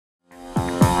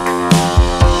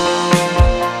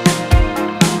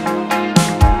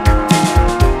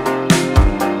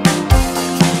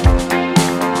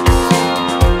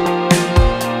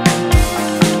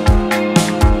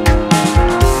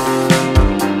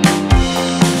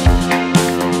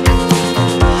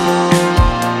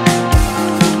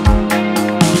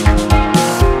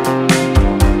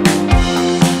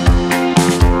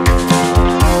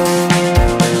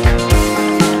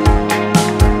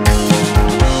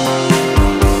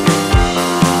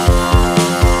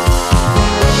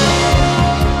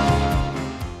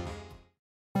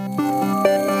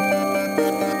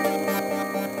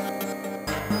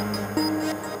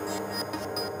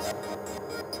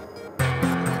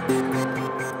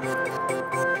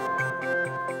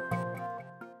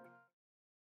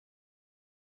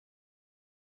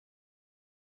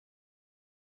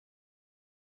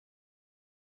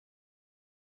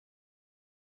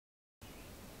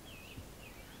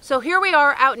So here we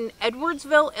are out in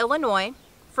Edwardsville, Illinois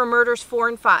for murders 4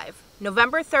 and 5,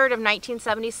 November 3rd of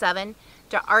 1977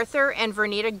 to Arthur and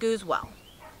Vernita Guzwell.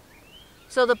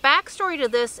 So the backstory to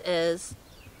this is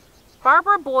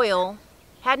Barbara Boyle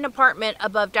had an apartment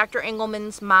above Dr.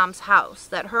 Engleman's mom's house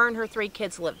that her and her 3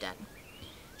 kids lived in.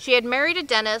 She had married a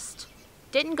dentist,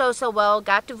 didn't go so well,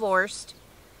 got divorced,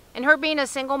 and her being a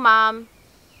single mom,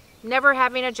 never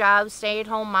having a job,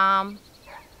 stay-at-home mom,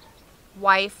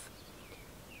 wife,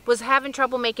 was having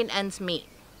trouble making ends meet.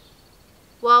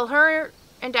 Well, her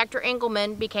and Dr.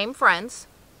 Engleman became friends,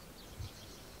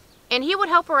 and he would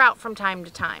help her out from time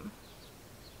to time.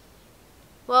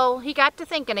 Well, he got to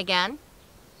thinking again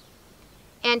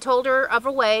and told her of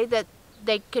a way that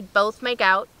they could both make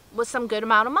out with some good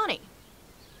amount of money.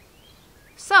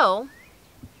 So,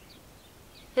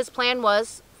 his plan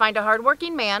was find a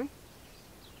hardworking man,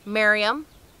 marry him,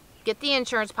 get the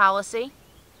insurance policy,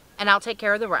 and I'll take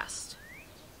care of the rest.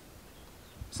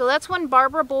 So that's when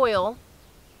Barbara Boyle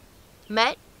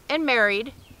met and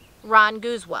married Ron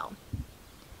Guzwell.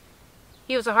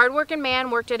 He was a hardworking man,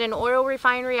 worked at an oil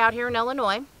refinery out here in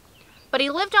Illinois, but he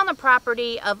lived on the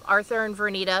property of Arthur and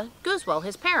Vernita Guzwell,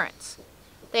 his parents.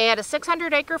 They had a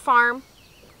 600-acre farm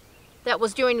that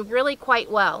was doing really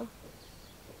quite well.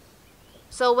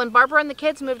 So when Barbara and the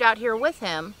kids moved out here with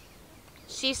him,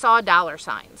 she saw dollar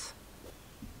signs.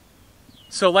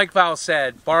 So like Val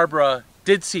said, Barbara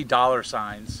did see dollar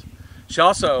signs. She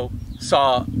also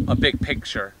saw a big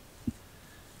picture.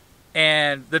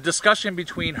 And the discussion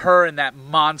between her and that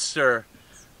monster,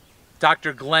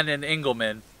 Dr. Glennon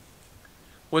Engleman,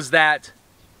 was that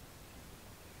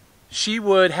she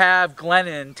would have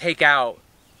Glennon take out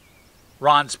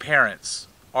Ron's parents,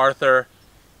 Arthur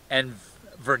and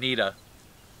Vernita.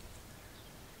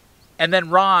 And then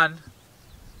Ron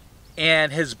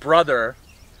and his brother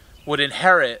would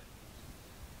inherit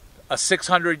a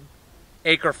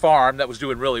 600-acre farm that was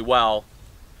doing really well,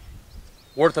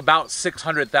 worth about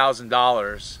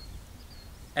 $600,000,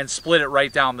 and split it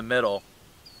right down the middle.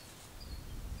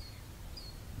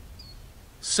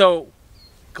 So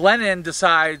Glennon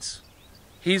decides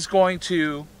he's going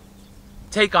to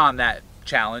take on that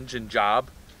challenge and job,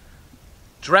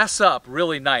 dress up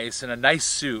really nice in a nice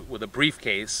suit with a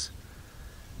briefcase.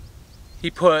 He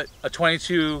put a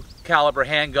 .22 caliber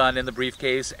handgun in the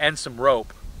briefcase and some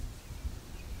rope.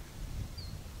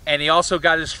 And he also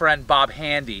got his friend Bob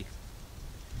Handy.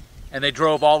 And they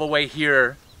drove all the way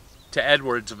here to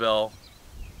Edwardsville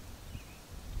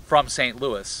from St.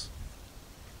 Louis.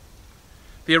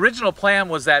 The original plan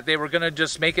was that they were going to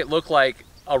just make it look like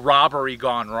a robbery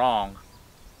gone wrong.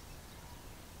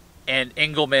 And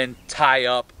Engleman tie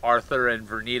up Arthur and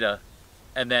Vernita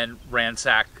and then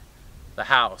ransack the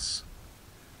house.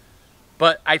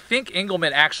 But I think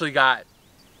Engleman actually got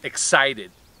excited,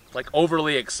 like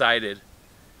overly excited.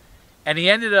 And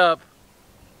he ended up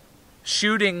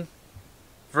shooting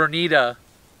Vernita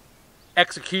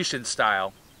execution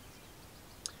style.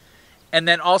 And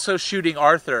then also shooting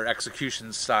Arthur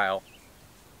execution style.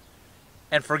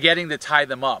 And forgetting to tie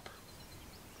them up.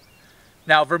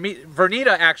 Now,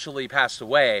 Vernita actually passed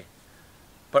away,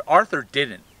 but Arthur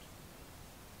didn't.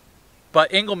 But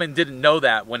Engleman didn't know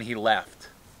that when he left.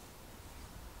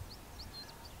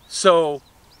 So,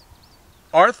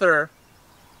 Arthur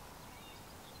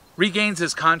regains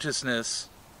his consciousness,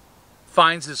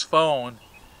 finds his phone,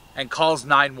 and calls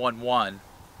 911.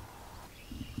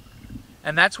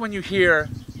 And that's when you hear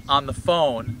on the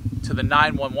phone to the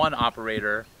 911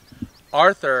 operator,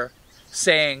 Arthur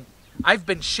saying, "I've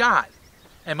been shot,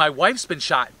 and my wife's been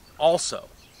shot also."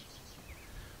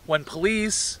 When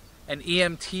police and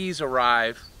EMTs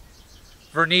arrive,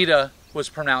 Vernita was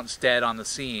pronounced dead on the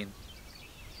scene.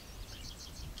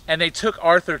 And they took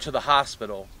Arthur to the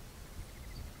hospital,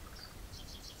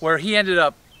 where he ended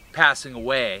up passing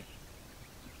away.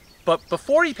 But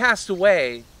before he passed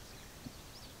away,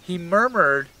 he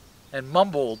murmured and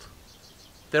mumbled,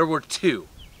 "There were two.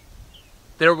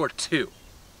 There were two."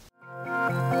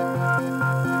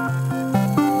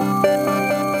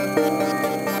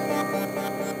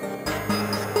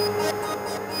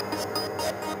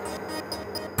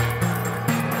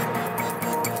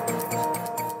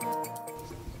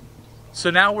 So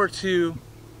now we're to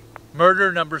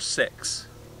murder number 6.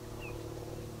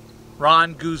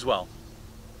 Ron Guzwell.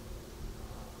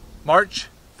 March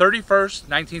 31st,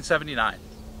 1979.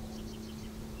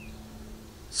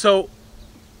 So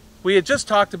we had just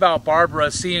talked about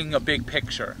Barbara seeing a big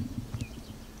picture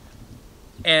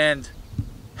and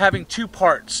having 2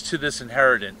 parts to this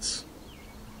inheritance.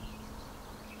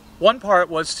 One part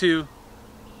was to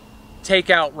take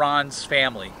out Ron's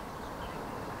family,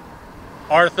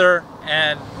 Arthur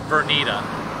and Vernita.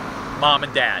 mom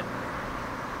and dad.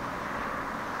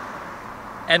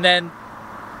 And then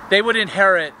they would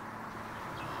inherit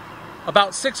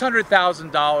about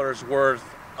 $600,000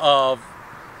 worth of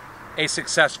a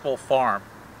successful farm.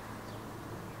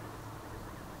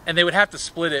 And they would have to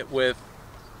split it with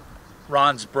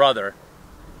Ron's brother.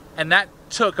 And that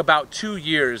took about 2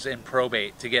 years in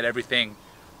probate to get everything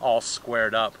all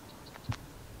squared up.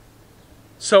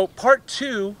 So part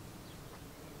 2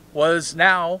 was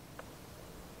now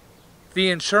the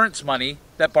insurance money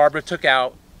that Barbara took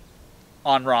out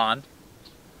on Ron,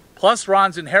 plus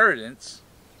Ron's inheritance.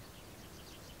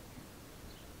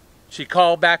 She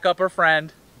called back up her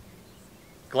friend,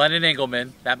 Glennon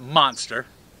Engleman, that monster,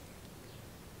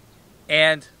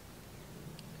 and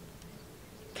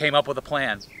came up with a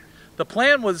plan. The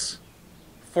plan was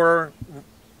for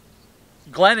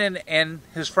Glennon and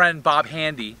his friend Bob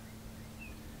Handy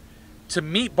to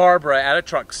meet Barbara at a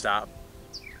truck stop,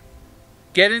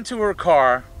 get into her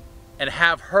car, and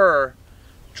have her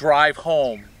drive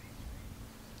home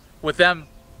with them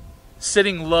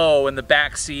sitting low in the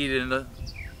back seat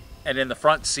and in the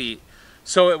front seat,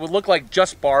 so it would look like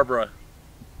just Barbara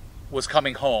was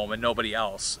coming home and nobody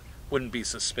else. Wouldn't be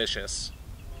suspicious.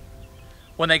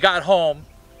 When they got home,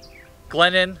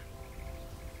 Glennon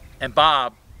and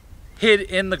Bob hid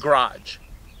in the garage,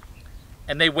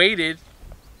 and they waited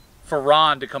for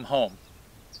Ron to come home.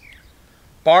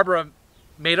 Barbara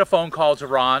made a phone call to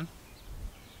Ron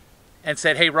and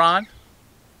said, "Hey Ron,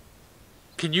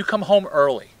 can you come home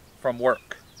early from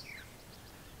work?"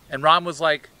 And Ron was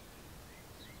like,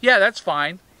 "Yeah, that's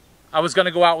fine. I was going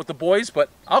to go out with the boys, but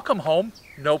I'll come home,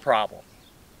 no problem."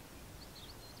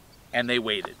 And they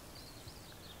waited.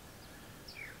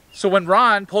 So when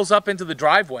Ron pulls up into the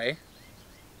driveway,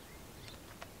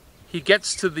 he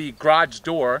gets to the garage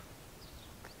door,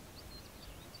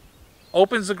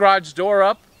 opens the garage door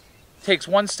up, takes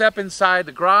one step inside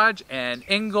the garage, and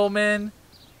Engleman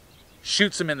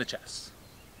shoots him in the chest.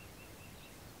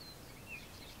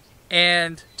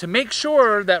 And to make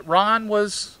sure that Ron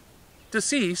was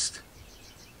deceased,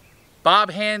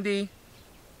 Bob Handy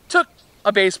took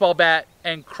a baseball bat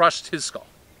and crushed his skull.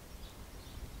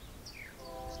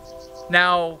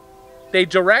 Now, they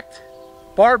direct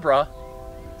Barbara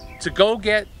to go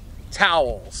get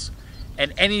towels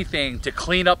and anything to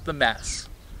clean up the mess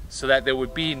so that there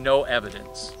would be no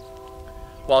evidence.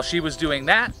 While she was doing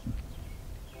that,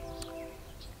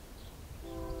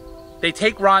 they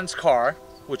take Ron's car,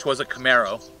 which was a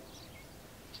Camaro,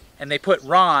 and they put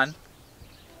Ron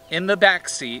in the back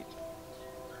seat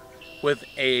with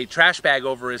a trash bag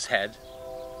over his head.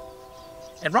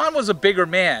 And Ron was a bigger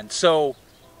man, so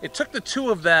it took the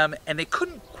two of them, and they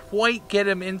couldn't quite get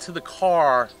him into the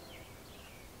car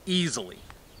easily.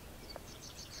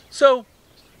 So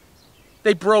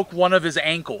they broke one of his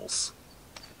ankles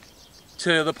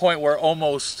to the point where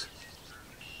almost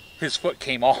his foot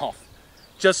came off,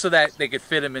 just so that they could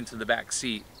fit him into the back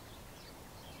seat.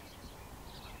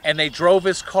 And they drove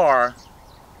his car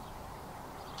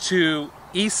to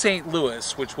East St.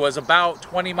 Louis, which was about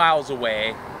 20 miles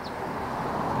away,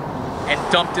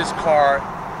 and dumped his car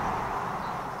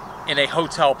in a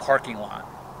hotel parking lot.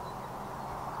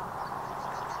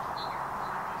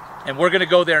 And we're going to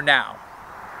go there now.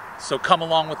 So come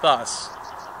along with us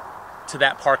to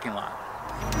that parking lot.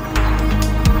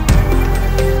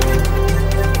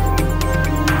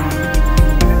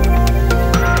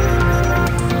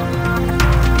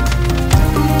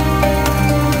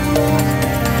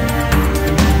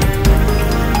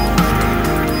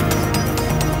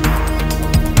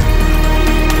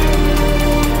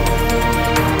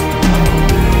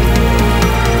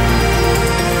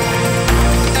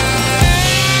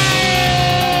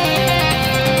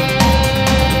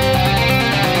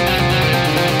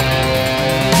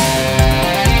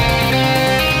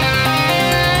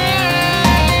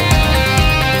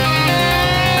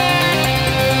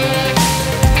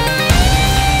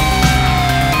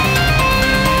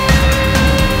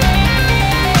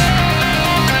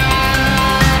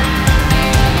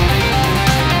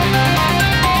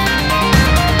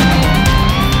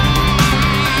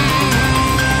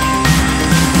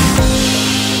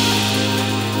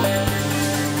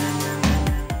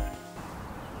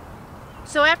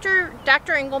 So after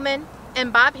Dr. Engleman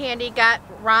and Bob Handy got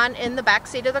Ron in the back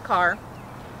seat of the car,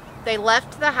 they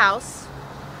left the house.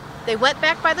 They went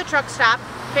back by the truck stop,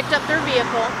 picked up their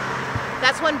vehicle.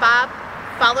 That's when Bob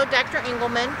followed Dr.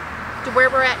 Engleman to where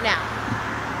we're at now.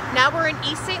 Now we're in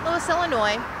East St. Louis,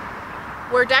 Illinois,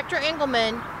 where Dr.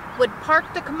 Engleman would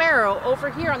park the Camaro over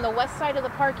here on the west side of the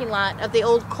parking lot of the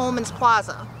old Coleman's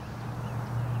Plaza.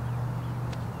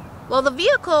 Well, the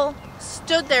vehicle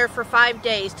stood there for 5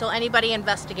 days till anybody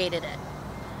investigated it.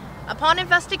 Upon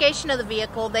investigation of the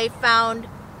vehicle, they found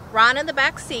Ron in the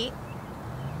back seat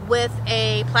with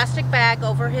a plastic bag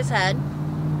over his head,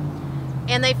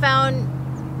 and they found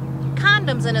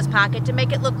condoms in his pocket to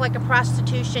make it look like a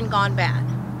prostitution gone bad.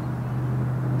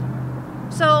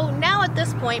 So now at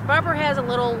this point, Barbara has a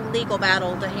little legal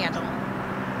battle to handle.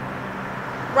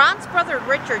 Ron's brother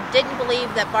Richard didn't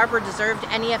believe that Barbara deserved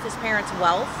any of his parents'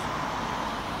 wealth,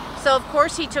 so of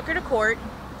course he took her to court.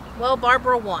 Well,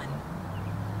 Barbara won.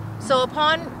 So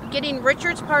upon getting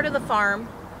Richard's part of the farm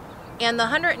and the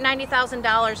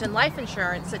 $190,000 in life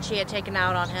insurance that she had taken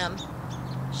out on him,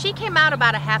 she came out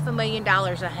about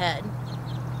 $500,000 ahead.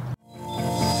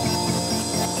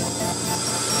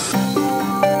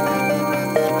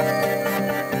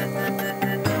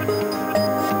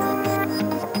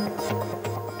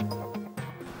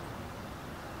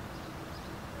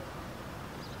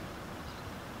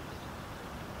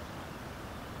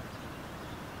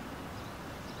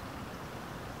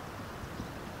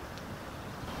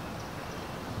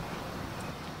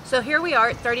 So here we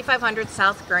are at 3500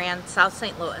 South Grand, South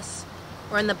St. Louis.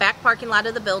 We're in the back parking lot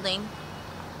of the building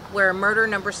where murder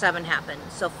number 7 happened,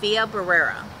 Sophia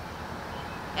Barrera.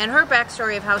 And her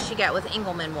backstory of how she got with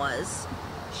Engleman was,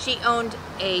 she owned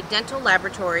a dental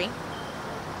laboratory,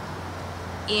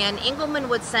 and Engleman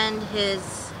would send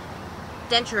his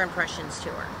denture impressions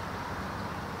to her.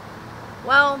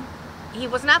 Well, he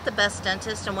was not the best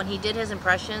dentist, and when he did his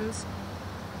impressions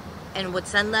and would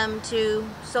send them to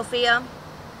Sophia,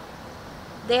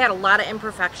 they had a lot of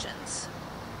imperfections.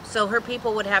 So her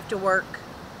people would have to work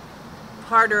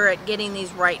harder at getting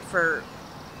these right for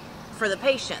the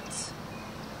patients.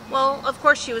 Well, of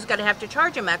course she was going to have to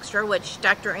charge him extra, which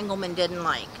Dr. Engleman didn't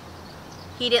like.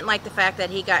 He didn't like the fact that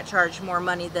he got charged more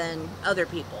money than other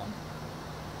people.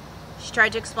 She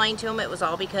tried to explain to him it was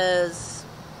all because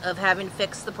of having to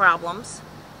fix the problems.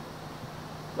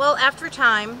 Well, after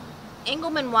time,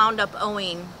 Engleman wound up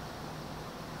owing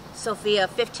Sophia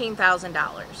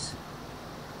 $15,000.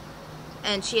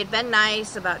 And she had been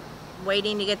nice about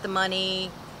waiting to get the money,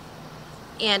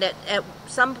 and at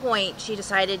some point she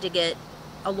decided to get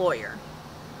a lawyer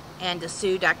and to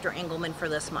sue Dr. Engleman for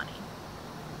this money.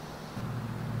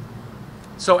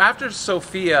 So after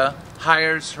Sophia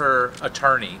hires her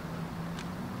attorney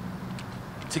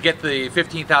to get the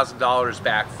 $15,000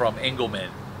 back from Engleman,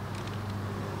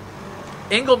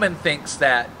 Engleman thinks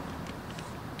that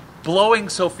blowing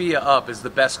Sophia up is the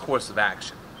best course of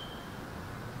action.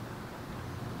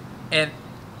 And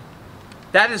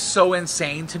that is so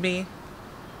insane to me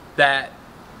that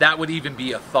that would even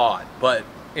be a thought. But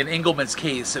in Engleman's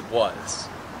case, it was.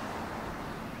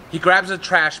 He grabs a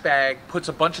trash bag, puts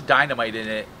a bunch of dynamite in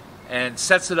it, and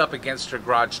sets it up against her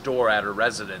garage door at her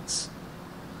residence.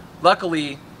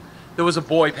 Luckily, there was a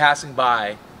boy passing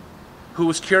by who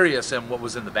was curious in what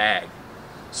was in the bag.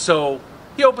 So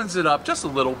he opens it up just a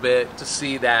little bit to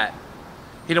see that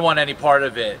he didn't want any part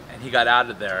of it, and he got out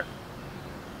of there.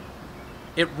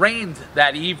 It rained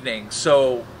that evening,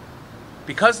 so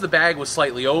because the bag was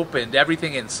slightly opened,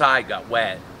 everything inside got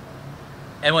wet.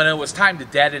 And when it was time to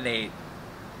detonate,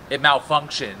 it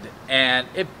malfunctioned, and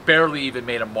it barely even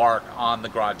made a mark on the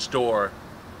garage door.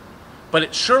 But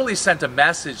it surely sent a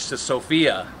message to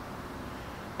Sophia,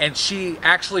 and she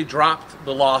actually dropped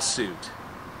the lawsuit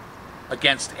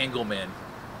against Engleman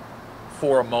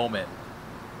for a moment.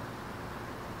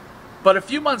 But a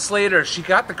few months later, she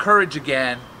got the courage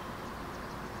again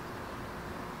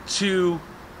to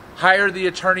hire the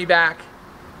attorney back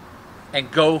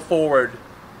and go forward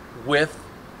with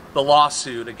the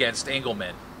lawsuit against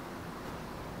Engleman.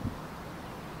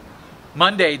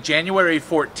 Monday, January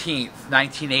 14th,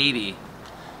 1980,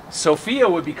 Sophia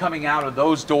would be coming out of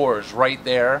those doors right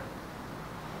there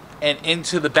and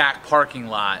into the back parking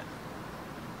lot,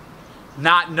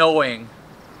 not knowing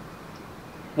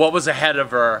what was ahead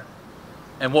of her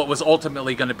and what was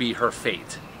ultimately going to be her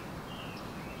fate.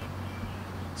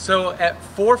 So at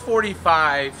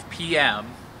 4:45 p.m.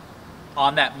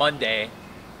 on that Monday,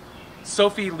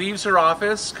 Sophie leaves her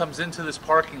office, comes into this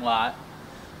parking lot.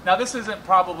 Now this isn't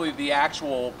probably the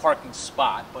actual parking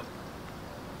spot, but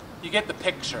you get the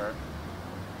picture.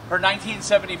 Her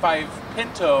 1975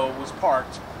 Pinto was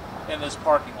parked in this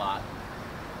parking lot.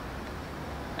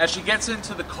 As she gets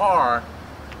into the car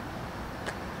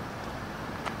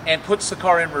and puts the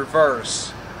car in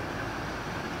reverse,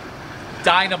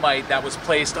 dynamite that was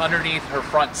placed underneath her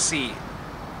front seat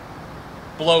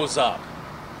blows up,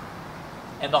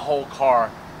 and the whole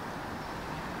car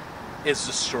is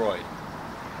destroyed.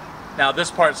 Now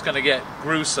this part's going to get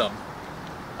gruesome.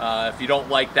 If you don't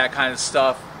like that kind of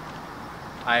stuff,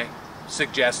 I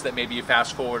suggest that maybe you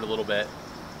fast forward a little bit.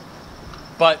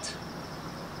 But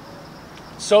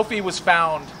Sophie was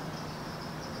found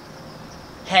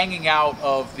hanging out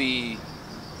of the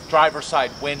driver's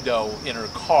side window in her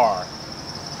car.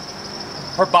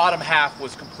 Her bottom half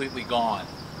was completely gone.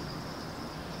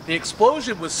 The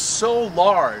explosion was so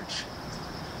large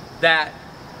that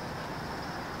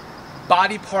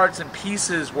body parts and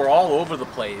pieces were all over the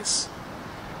place.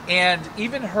 And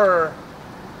even her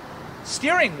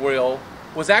steering wheel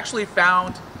was actually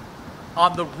found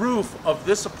on the roof of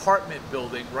this apartment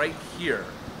building right here.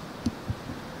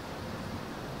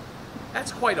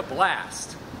 That's quite a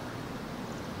blast.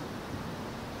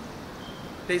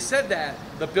 They said that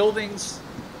the buildings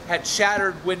had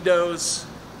shattered windows.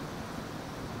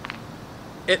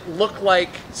 It looked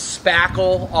like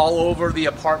spackle all over the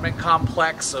apartment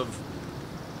complex of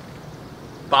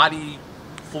body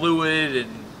fluid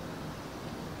and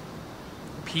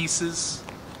pieces.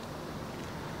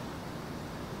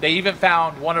 They even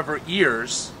found one of her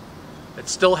ears that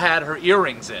still had her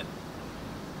earrings in.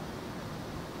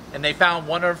 And they found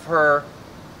one of her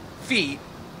feet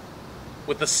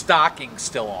with the stocking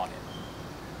still on it.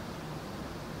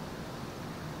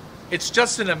 It's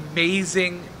just an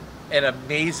amazing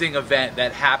event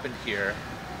that happened here.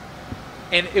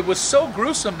 And it was so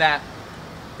gruesome that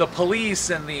the police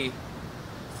and the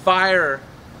firemen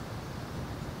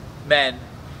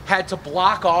had to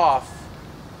block off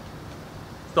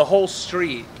the whole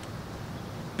street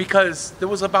because there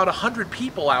was about 100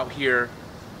 people out here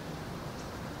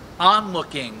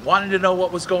onlooking, wanted to know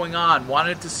what was going on,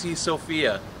 wanted to see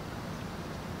Sophia,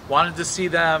 wanted to see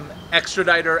them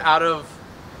extradite her out of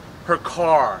her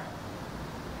car.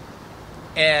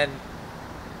 And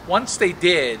once they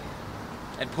did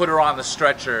and put her on the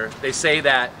stretcher, they say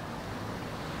that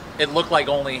it looked like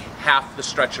only half the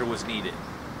stretcher was needed.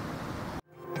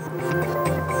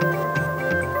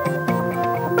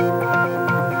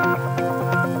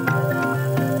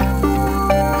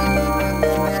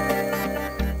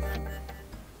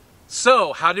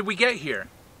 So, how did we get here?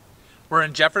 We're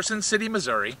in Jefferson City,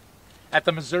 Missouri, at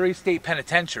the Missouri State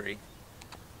Penitentiary,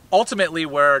 ultimately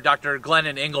where Dr.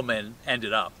 Glennon Engleman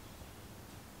ended up.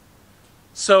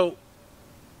 So,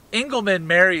 Engleman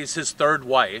marries his third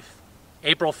wife,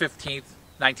 April 15th,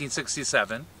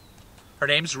 1967. Her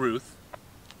name's Ruth.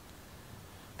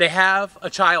 They have a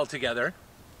child together,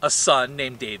 a son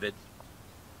named David.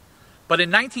 But in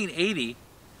 1980,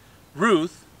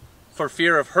 Ruth, for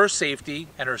fear of her safety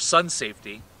and her son's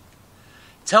safety,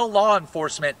 tell law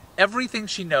enforcement everything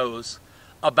she knows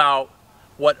about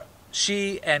what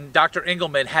she and Dr.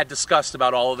 Engleman had discussed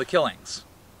about all of the killings.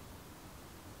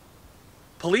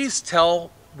 Police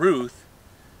tell Ruth,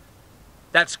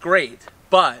 that's great,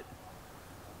 but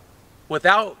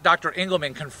without Dr.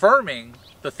 Engleman confirming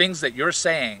the things that you're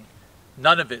saying,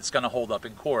 none of it's going to hold up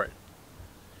in court.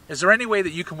 Is there any way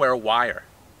that you can wear a wire?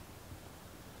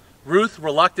 Ruth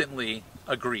reluctantly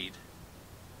agreed.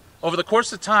 Over the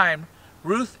course of time,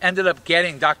 Ruth ended up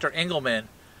getting Dr. Engleman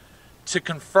to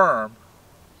confirm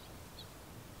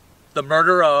the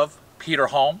murder of Peter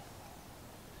Holm,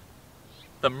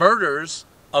 the murders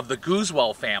of the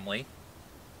Guzwell family,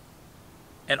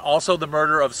 and also the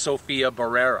murder of Sophia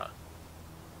Barrera.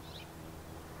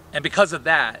 And because of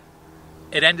that,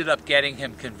 it ended up getting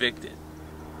him convicted.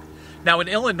 Now in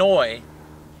Illinois,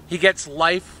 he gets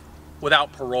life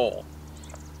without parole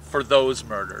for those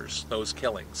murders, those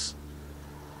killings.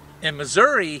 In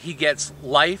Missouri, he gets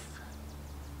life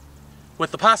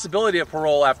with the possibility of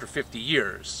parole after 50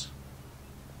 years.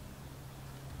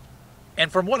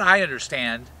 And from what I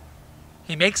understand,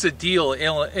 he makes a deal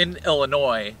in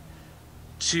Illinois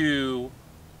to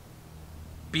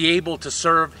be able to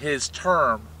serve his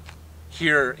term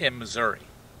here in Missouri.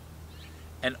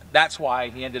 And that's why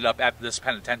he ended up at this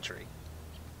penitentiary.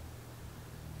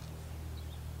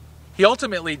 He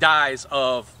ultimately dies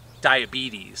of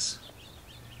diabetes.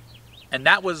 And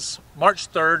that was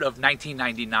March 3rd of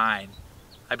 1999.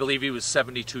 I believe he was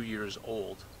 72 years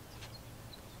old.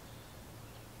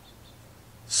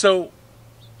 So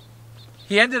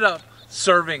he ended up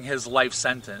serving his life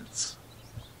sentence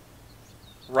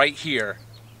right here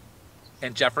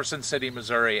in Jefferson City,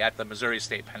 Missouri at the Missouri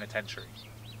State Penitentiary.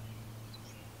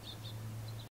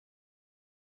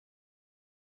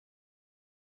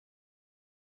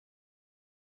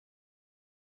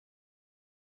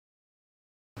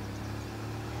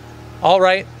 All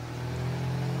right,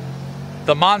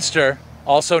 the monster,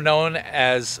 also known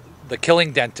as the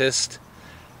killing dentist,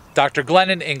 Dr.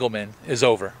 Glennon Engleman, is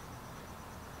over.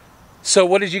 So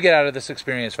what did you get out of this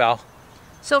experience, Val?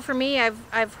 So for me,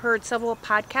 I've heard several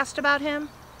podcasts about him,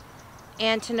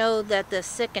 And to know that this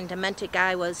sick and demented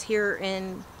guy was here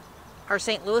in our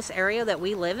St. Louis area that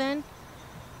we live in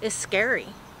is scary.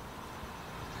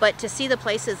 But to see the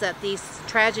places that these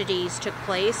tragedies took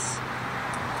place,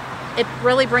 it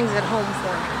really brings it home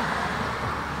for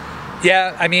me.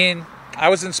 Yeah, I mean, I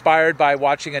was inspired by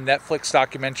watching a Netflix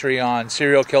documentary on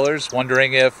serial killers,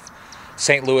 wondering if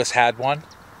St. Louis had one.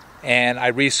 And I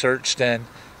researched and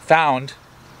found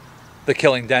the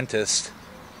killing dentist.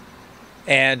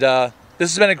 And this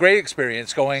has been a great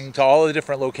experience, going to all the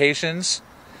different locations.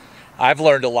 I've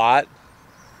learned a lot.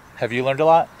 Have you learned a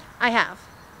lot? I have.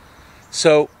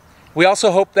 So we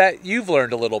also hope that you've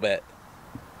learned a little bit.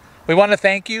 We want to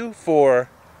thank you for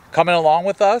coming along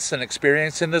with us and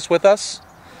experiencing this with us.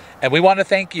 And we want to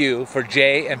thank you for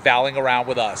Jay and Valing around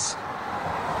with us.